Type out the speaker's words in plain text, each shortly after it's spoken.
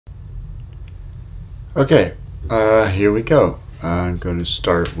Okay, here we go. I'm going to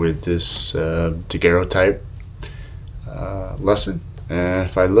start with this Daguerreotype lesson. And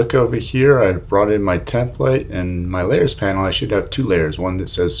if I look over here, I brought in my template and my layers panel. I should have two layers, one that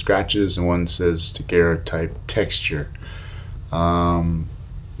says scratches and one that says Daguerreotype texture.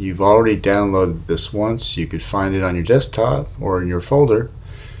 You've already downloaded this once. You could find it on your desktop or in your folder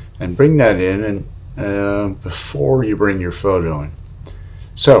and bring that in and before you bring your photo in.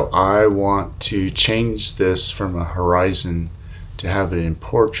 So I want to change this from a horizon to have it in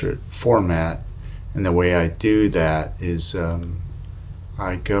portrait format, and the way I do that is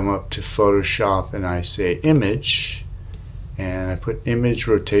I come up to Photoshop and I say image, and I put image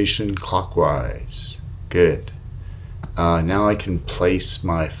rotation clockwise. Good. Now I can place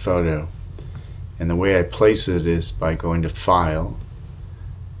my photo, and the way I place it is by going to File,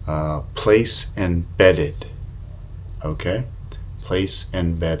 Place Embedded. Okay, Place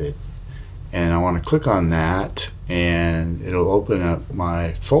Embedded, and I want to click on that, and it'll open up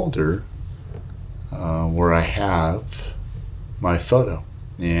my folder where I have my photo,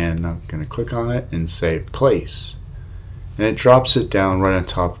 and I'm going to click on it and say Place, and it drops it down right on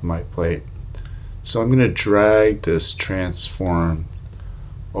top of my plate. So I'm going to drag this transform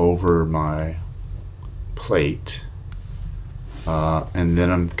over my plate, and then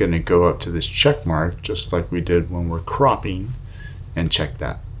I'm going to go up to this check mark just like we did when we're cropping and check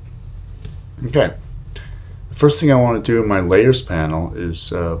that. Okay, the first thing I want to do in my layers panel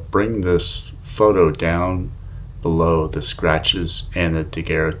is bring this photo down below the scratches and the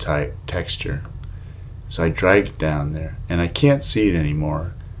daguerreotype texture. So I drag it down there and I can't see it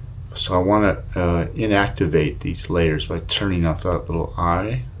anymore. So I want to inactivate these layers by turning off that little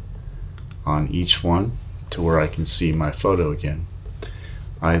eye on each one to where I can see my photo again.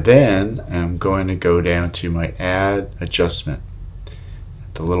 I then am going to go down to my add adjustment,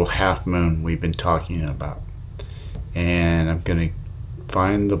 the little half moon we've been talking about, and I'm going to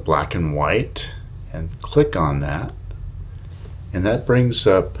find the black and white and click on that, and that brings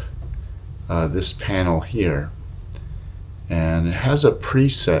up this panel here. And it has a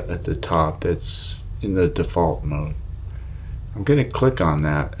preset at the top that's in the default mode. I'm going to click on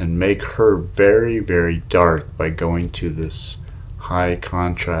that and make her very, very dark by going to this high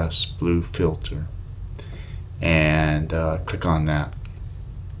contrast blue filter, and click on that.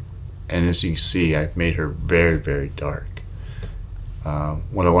 And as you can see, I've made her very, very dark.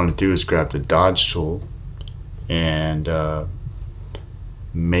 What I want to do is grab the dodge tool and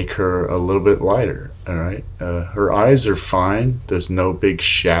make her a little bit lighter. Alright, her eyes are fine, there's no big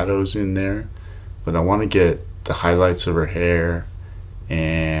shadows in there, but I want to get the highlights of her hair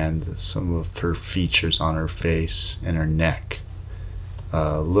and some of her features on her face and her neck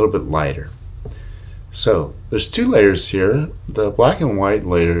a little bit lighter. So there's two layers here. The black and white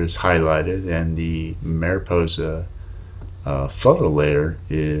layer is highlighted and the Mariposa photo layer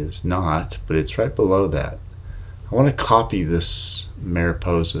is not, but it's right below that. I want to copy this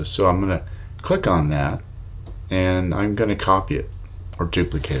Mariposa, so I'm going to click on that and I'm going to copy it or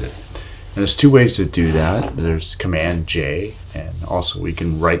duplicate it. And there's two ways to do that. There's Command J, and also we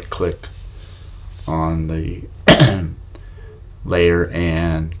can right click on the layer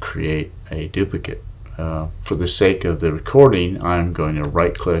and create a duplicate. For the sake of the recording, I'm going to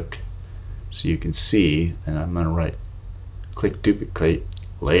right click so you can see, and I'm going to right click duplicate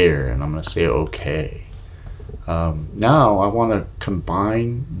layer, and I'm going to say OK. Now I want to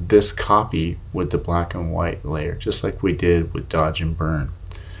combine this copy with the black and white layer just like we did with dodge and burn,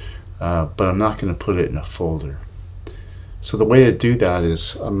 but I'm not going to put it in a folder. So the way to do that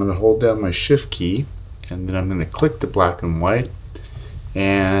is I'm going to hold down my shift key, and then I'm going to click the black and white,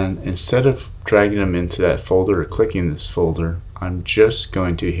 and instead of dragging them into that folder or clicking this folder, I'm just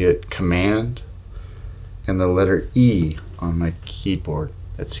going to hit Command and the letter E on my keyboard.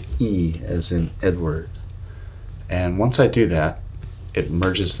 That's E as in Edward. And once I do that, it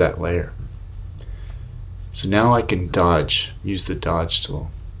merges that layer. So now I can dodge, use the dodge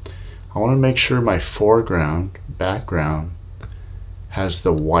tool. I want to make sure my foreground, background, has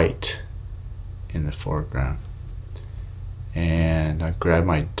the white in the foreground. And I grab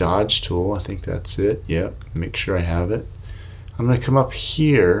my dodge tool, I think that's it, yep, make sure I have it. I'm going to come up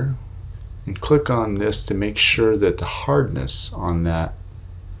here and click on this to make sure that the hardness on that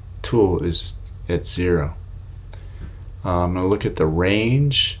tool is at 0. I'm going to look at the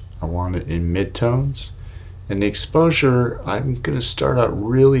range. I want it in midtones, and the exposure I'm going to start out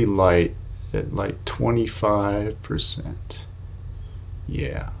really light at like 25%.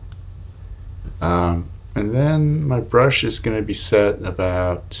 Yeah. And then my brush is going to be set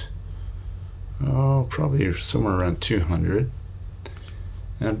about probably somewhere around 200,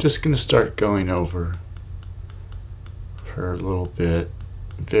 And I'm just going to start going over her a little bit,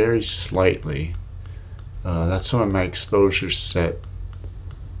 very slightly. That's why my exposure's set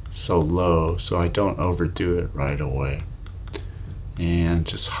so low, so I don't overdo it right away. And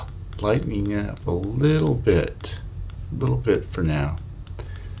just lightening it up a little bit for now.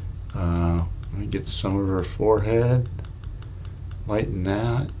 Let me get some of her forehead, lighten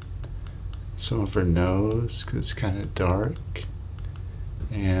that, some of her nose because it's kind of dark,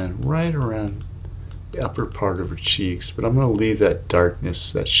 and right around the upper part of her cheeks, but I'm going to leave that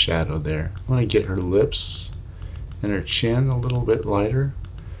darkness, that shadow there. I'm going to get her lips and her chin a little bit lighter.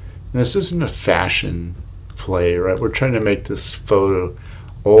 And this isn't a fashion play, right? We're trying to make this photo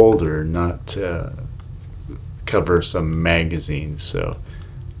older, not cover some magazine, so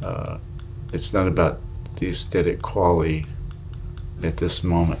it's not about the aesthetic quality at this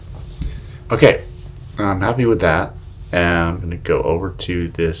moment. Okay, I'm happy with that, and I'm going to go over to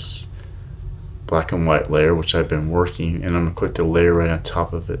this black and white layer, which I've been working, and I'm going to click the layer right on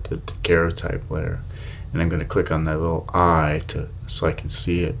top of it, the Daguerreotype layer, and I'm going to click on that little eye so I can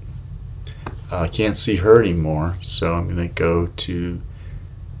see it. I can't see her anymore, so I'm going to go to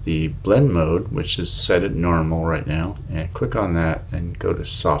the blend mode, which is set at normal right now, and click on that and go to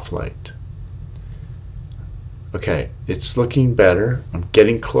soft light. Okay, it's looking better. I'm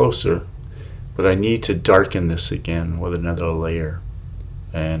getting closer, but I need to darken this again with another layer,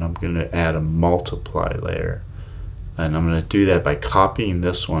 and I'm going to add a multiply layer, and I'm going to do that by copying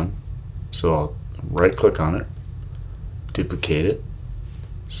this one. So I'll right click on it, duplicate it,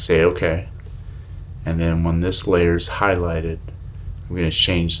 say OK, and then when this layer is highlighted, I'm going to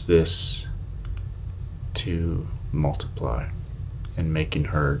change this to multiply and making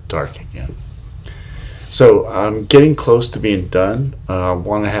her dark again. So I'm getting close to being done. I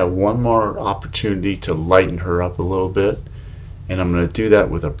want to have one more opportunity to lighten her up a little bit, and I'm going to do that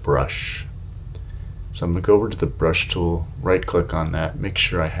with a brush. So I'm going to go over to the brush tool, right click on that, make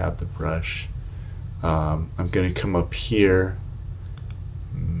sure I have the brush. I'm going to come up here.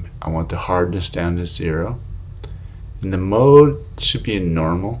 I want the hardness down to 0. And the mode should be in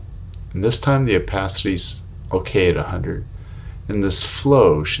normal. And this time the opacity's okay at 100. And this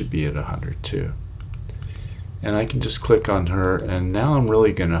flow should be at 100 too. And I can just click on her, and now I'm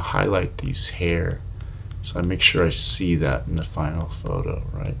really going to highlight these hair. So I make sure I see that in the final photo,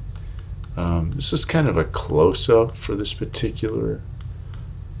 right? This is kind of a close-up for this particular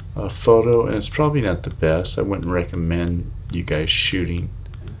photo, and it's probably not the best. I wouldn't recommend you guys shooting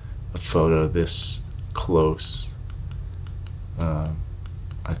a photo this close.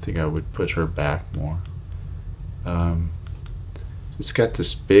 I think I would put her back more. It's got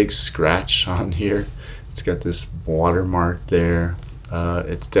this big scratch on here. It's got this watermark there.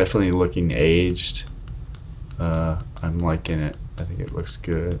 It's definitely looking aged. I'm liking it. I think it looks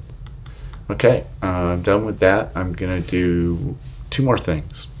good. Okay, I'm done with that. I'm gonna do 2 more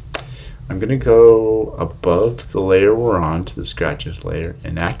things. I'm gonna go above the layer we're on to the scratches layer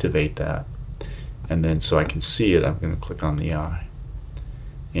and activate that, and then so I can see it, I'm gonna click on the eye,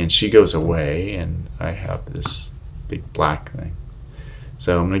 and she goes away, and I have this big black thing.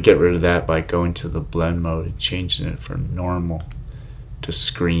 So I'm going to get rid of that by going to the blend mode and changing it from normal to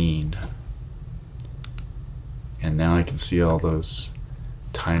screen. And now I can see all those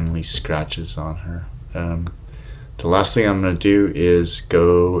timely scratches on her. The last thing I'm going to do is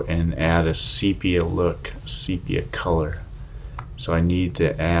go and add a sepia look, a sepia color. So I need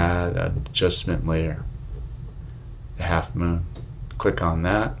to add an adjustment layer, the half moon. Click on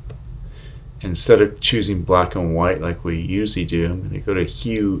that. Instead of choosing black and white like we usually do, I'm going to go to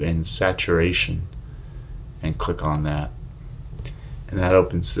hue and saturation and click on that. And that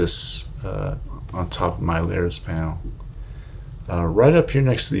opens this on top of my layers panel. Right up here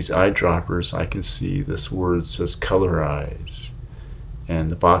next to these eyedroppers, I can see this word says colorize.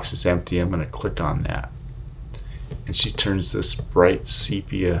 And the box is empty. I'm going to click on that. And she turns this bright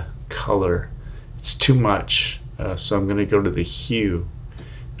sepia color. It's too much. So I'm going to go to the hue.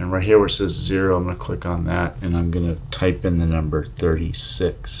 And right here where it says 0, I'm going to click on that, and I'm going to type in the number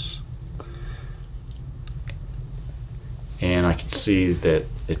 36. And I can see that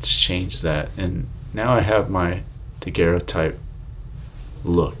it's changed that. And now I have my Daguerreotype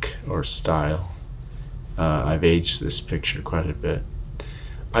look or style. I've aged this picture quite a bit.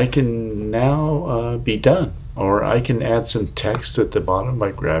 I can now be done. Or I can add some text at the bottom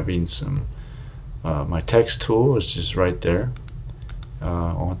by grabbing some, my text tool is just right there.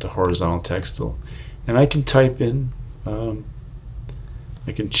 I want the horizontal text tool, and I can type in,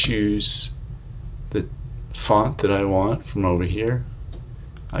 I can choose the font that I want from over here.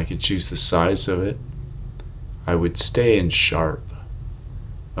 I can choose the size of it. I would stay in sharp,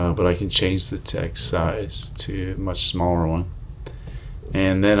 but I can change the text size to a much smaller one,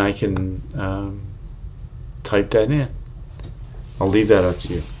 and then I can type that in. I'll leave that up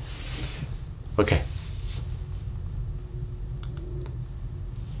to you. Okay,